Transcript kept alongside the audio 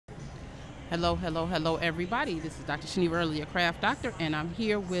Hello everybody. This is Dr. Shaniva Early, a craft doctor, and I'm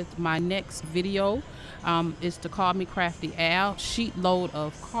here with my next video. It's to Call Me Crafty Al sheet load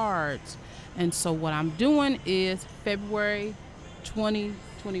of cards. And so what I'm doing is February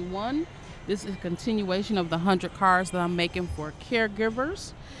 2021. This is a continuation of the 100 cards that I'm making for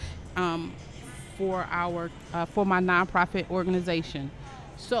caregivers for my nonprofit organization.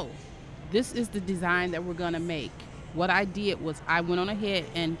 So this is the design that we're gonna make. What I did was I went on ahead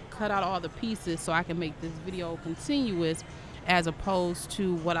and cut out all the pieces so I can make this video continuous, as opposed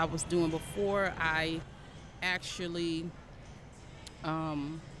to what I was doing before. I actually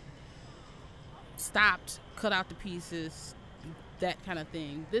stopped, cut out the pieces, that kind of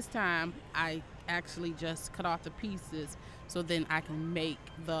thing. This time I actually just cut off the pieces so then I can make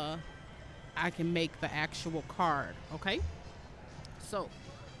the actual card. Okay, so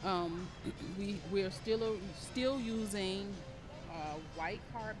we're still using white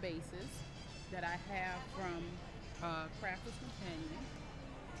card bases that I have from Crafty's Companion.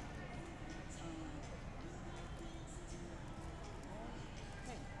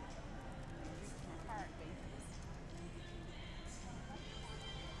 Okay. My card bases.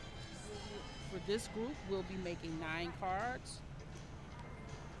 For this group, we'll be making 9 cards.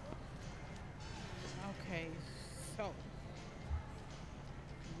 Okay, so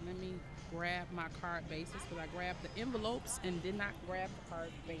let me grab my card bases, because I grabbed the envelopes and did not grab the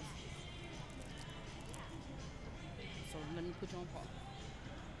card bases. So let me put you on pause.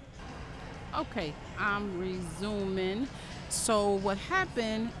 Okay, I'm resuming. So what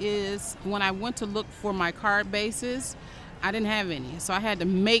happened is when I went to look for my card bases, I didn't have any. So I had to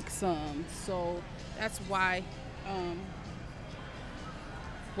make some. So that's why,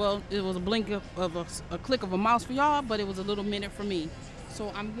 well, it was a blink of a click of a mouse for y'all, but it was a little minute for me.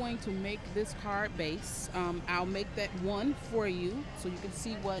 So I'm going to make this card base. I'll make that one for you so you can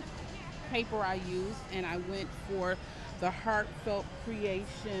see what paper I used. And I went for the Heartfelt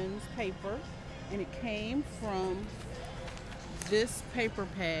Creations paper, and it came from this paper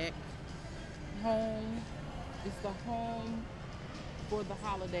pack. It's the Home for the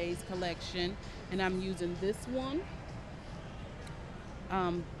Holidays collection, and I'm using this one,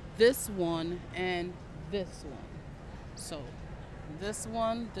 and this one. So this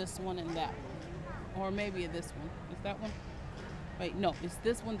one, and that one. Or maybe this one. Is that one? Wait, no, it's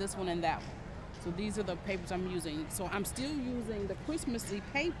this one, and that one. So these are the papers I'm using. So I'm still using the Christmassy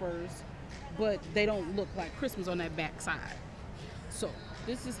papers, but they don't look like Christmas on that back side. So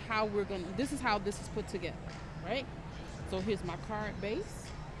this is how this is put together, right? So here's my card base.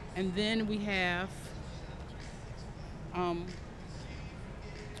 And then we have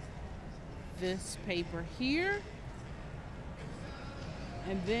this paper here.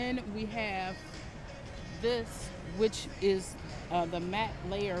 And then we have this, which is the matte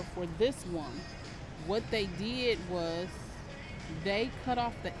layer for this one. What they did was they cut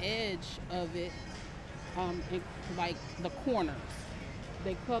off the edge of it, like the corners.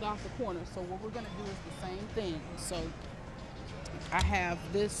 They cut off the corners. So what we're gonna do is the same thing. So I have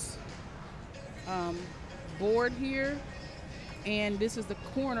this board here, and this is the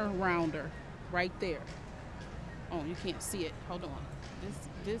corner rounder right there. Oh, you can't see it. Hold on.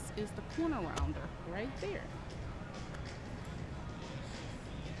 This is the corner rounder right there.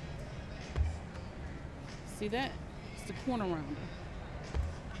 See that? It's the corner rounder.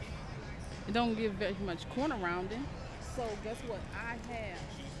 It don't give very much corner rounding. So guess what?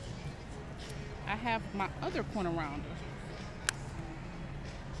 I have my other corner rounder.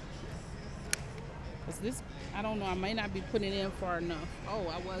 Cause this, I don't know, I may not be putting it in far enough. Oh,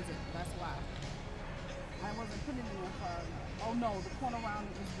 I wasn't. That's why. I wasn't putting it in far enough. Oh no, the corner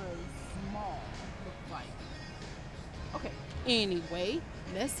rounder is very small, looks like. Okay, anyway,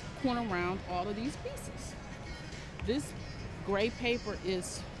 let's corner round all of these pieces. This gray paper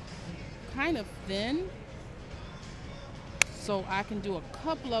is kind of thin, so I can do a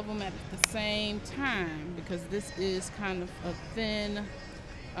couple of them at the same time, because this is kind of a thin,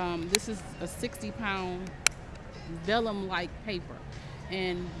 this is a 60-pound vellum-like paper.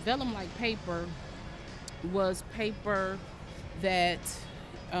 And vellum-like paper was paper that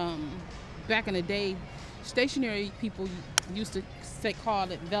back in the day, stationery people used to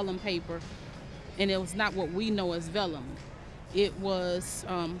call it vellum paper, and it was not what we know as vellum. It was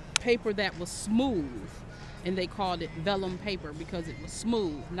paper that was smooth, and they called it vellum paper because it was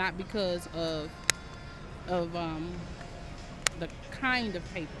smooth, not because of the kind of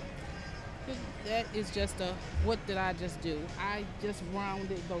paper. That is just what did I just do? I just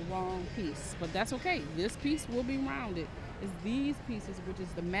rounded the wrong piece, but that's okay. This piece will be rounded. It's these pieces, which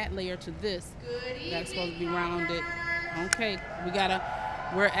is the matte layer to this, that's supposed to be rounded. Okay, we gotta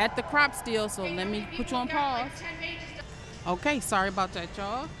We're at the crop still, so let me put you on pause. Okay, sorry about that,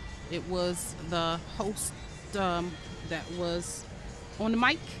 y'all. It was the host that was on the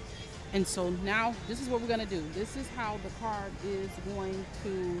mic. And so now this is what we're gonna do. This is how the card is going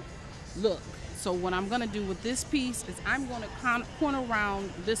to look. So what I'm gonna do with this piece is I'm gonna corner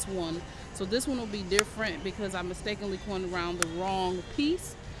around this one. So this one will be different because I mistakenly cornered around the wrong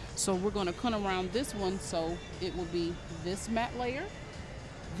piece. So we're gonna corner around this one, so it will be this matte layer,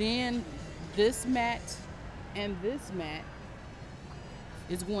 then this matte, and this matte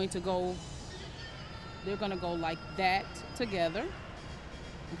is going to go, they're gonna go like that together.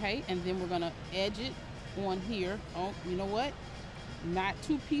 Okay, and then we're gonna edge it on here. Oh, you know what? Not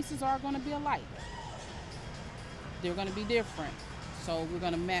two pieces are gonna be alike. They're gonna be different. So we're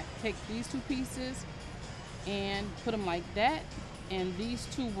gonna take these two pieces and put them like that, and these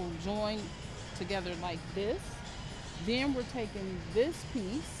two will join together like this. Then we're taking this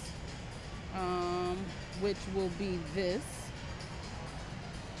piece, which will be this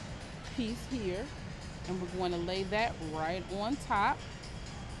piece here, and we're going to lay that right on top.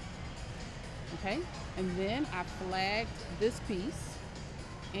 Okay, and then I flagged this piece,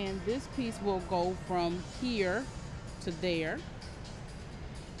 and this piece will go from here to there,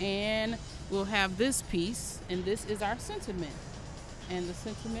 and we'll have this piece, and this is our sentiment, and the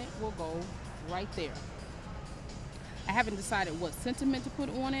sentiment will go right there. I haven't decided what sentiment to put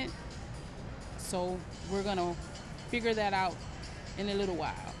on it, so we're gonna figure that out in a little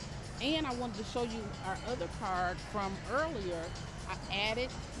while. And I wanted to show you our other card from earlier. I added,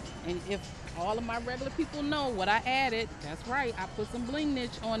 and if all of my regular people know what I added, that's right, I put some bling niche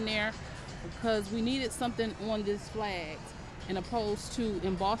on there because we needed something on these flags. And opposed to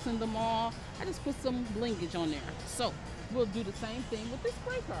embossing them all, I just put some blingage on there. So we'll do the same thing with this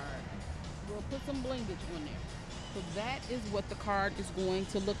gray card. We'll put some blingage on there. So that is what the card is going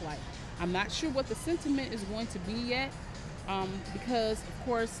to look like. I'm not sure what the sentiment is going to be yet, because of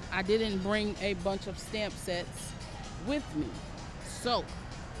course I didn't bring a bunch of stamp sets with me. So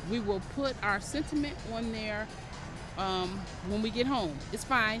we will put our sentiment on there when we get home. It's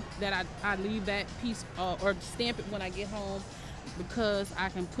fine that I leave that piece or stamp it when I get home, because I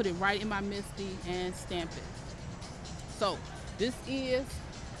can put it right in my MISTI and stamp it. So this is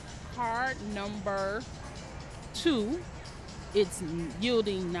card number 2. It's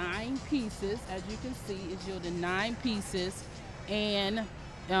yielding 9 pieces. As you can see, it's yielding 9 pieces, and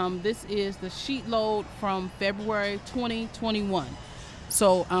this is the sheet load from February 2021.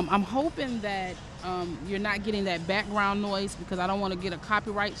 So I'm hoping that you're not getting that background noise, because I don't want to get a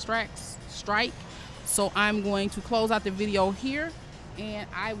copyright strike. So I'm going to close out the video here, and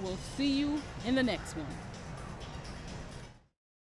I will see you in the next one.